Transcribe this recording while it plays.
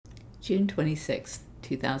June 26,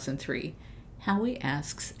 2003. Howie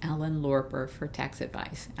asks Alan Lorber for tax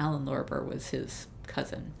advice. Alan Lorber was his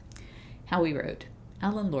cousin. Howie wrote,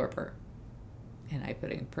 Alan Lorber, and I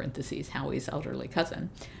put in parentheses Howie's elderly cousin,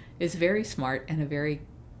 is very smart and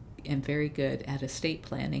very good at estate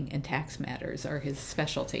planning, and tax matters are his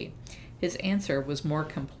specialty. His answer was more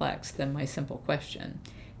complex than my simple question.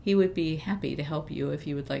 He would be happy to help you if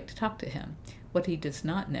you would like to talk to him. What he does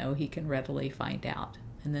not know, he can readily find out.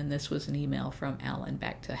 And then this was an email from Alan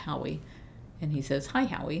back to Howie. And he says, Hi,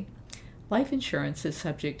 Howie. Life insurance is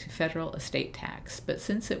subject to federal estate tax, but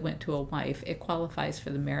since it went to a wife, it qualifies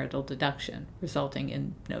for the marital deduction, resulting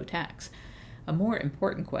in no tax. A more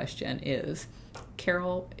important question is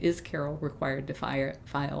Carol required to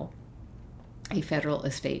file a federal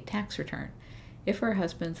estate tax return? If her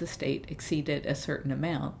husband's estate exceeded a certain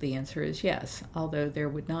amount, the answer is yes, although there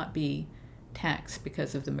would not be tax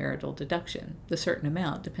because of the marital deduction. The certain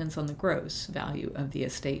amount depends on the gross value of the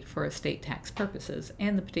estate for estate tax purposes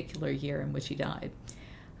and the particular year in which he died.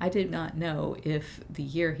 I did not know if the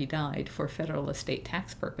year he died for federal estate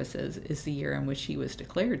tax purposes is the year in which he was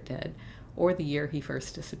declared dead or the year he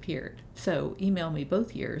first disappeared. So email me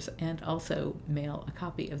both years and also mail a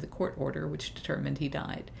copy of the court order which determined he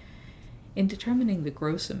died. In determining the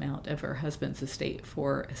gross amount of her husband's estate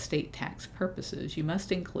for estate tax purposes, you must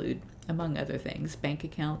include, among other things, bank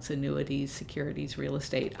accounts, annuities, securities, real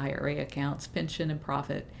estate, IRA accounts, pension and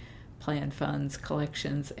profit, plan funds,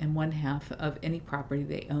 collections, and 1/2 of any property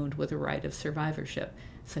they owned with a right of survivorship,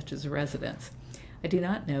 such as a residence. I do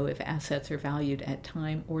not know if assets are valued at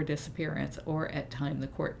time or disappearance or at time the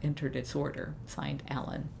court entered its order. Signed,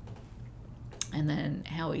 Alan. And then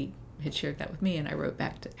Howie had shared that with me, and I wrote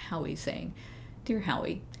back to Howie saying, Dear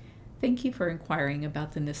Howie, thank you for inquiring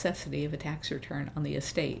about the necessity of a tax return on the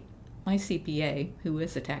estate. My CPA, who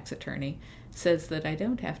is a tax attorney, says that I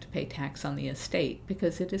don't have to pay tax on the estate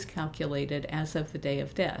because it is calculated as of the day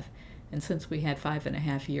of death, and since we had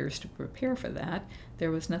 5.5 years to prepare for that, there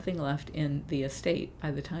was nothing left in the estate by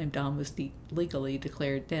the time Don was legally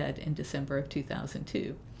declared dead in December of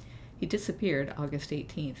 2002. He disappeared August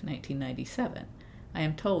 18, 1997. I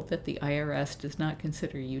am told that the IRS does not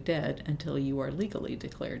consider you dead until you are legally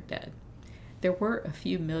declared dead. There were a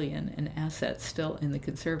few million in assets still in the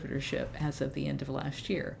conservatorship as of the end of last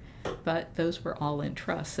year, but those were all in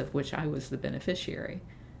trusts of which I was the beneficiary.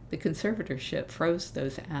 The conservatorship froze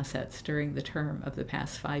those assets during the term of the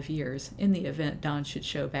past 5 years in the event Don should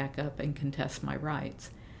show back up and contest my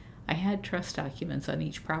rights. I had trust documents on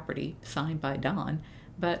each property signed by Don,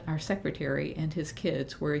 but our secretary and his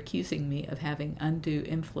kids were accusing me of having undue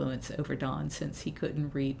influence over Don since he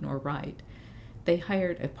couldn't read nor write. They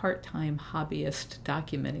hired a part-time hobbyist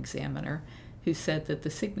document examiner who said that the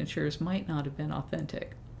signatures might not have been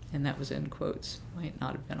authentic, and that was in quotes, might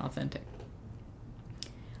not have been authentic.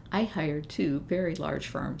 I hired 2 very large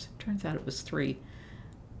firms, turns out it was 3,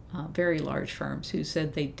 very large firms who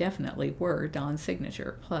said they definitely were Don's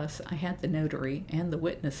signature. Plus, I had the notary and the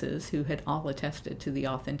witnesses who had all attested to the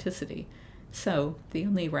authenticity. So, the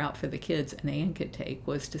only route for the kids and Anne could take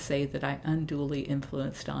was to say that I unduly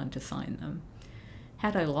influenced Don to sign them.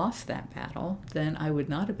 Had I lost that battle, then I would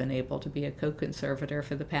not have been able to be a co-conservator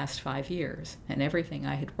for the past 5 years, and everything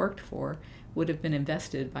I had worked for would have been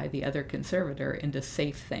invested by the other conservator into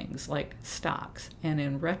safe things like stocks, and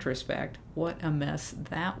in retrospect, what a mess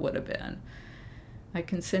that would have been. I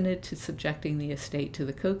consented to subjecting the estate to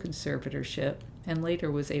the co-conservatorship, and later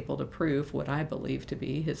was able to prove what I believed to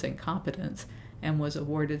be his incompetence, and was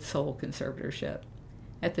awarded sole conservatorship.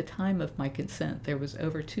 At the time of my consent, there was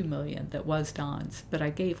over $2 million that was Don's, but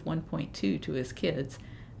I gave $1.2 to his kids,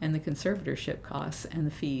 and the conservatorship costs and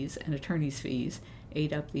the fees and attorney's fees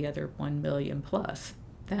ate up the other $1 million plus.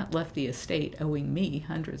 That left the estate owing me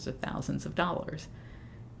hundreds of thousands of dollars.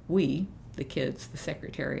 We, the kids, the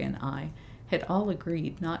secretary, and I, had all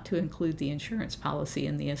agreed not to include the insurance policy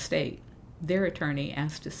in the estate. Their attorney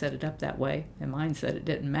asked to set it up that way, and mine said it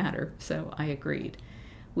didn't matter, so I agreed.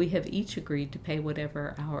 We have each agreed to pay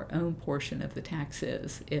whatever our own portion of the tax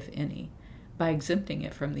is, if any. By exempting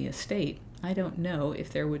it from the estate, I don't know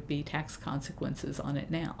if there would be tax consequences on it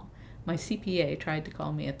now. My CPA tried to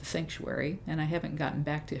call me at the sanctuary, and I haven't gotten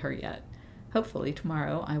back to her yet. Hopefully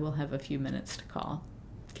tomorrow I will have a few minutes to call.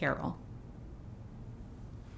 Carol.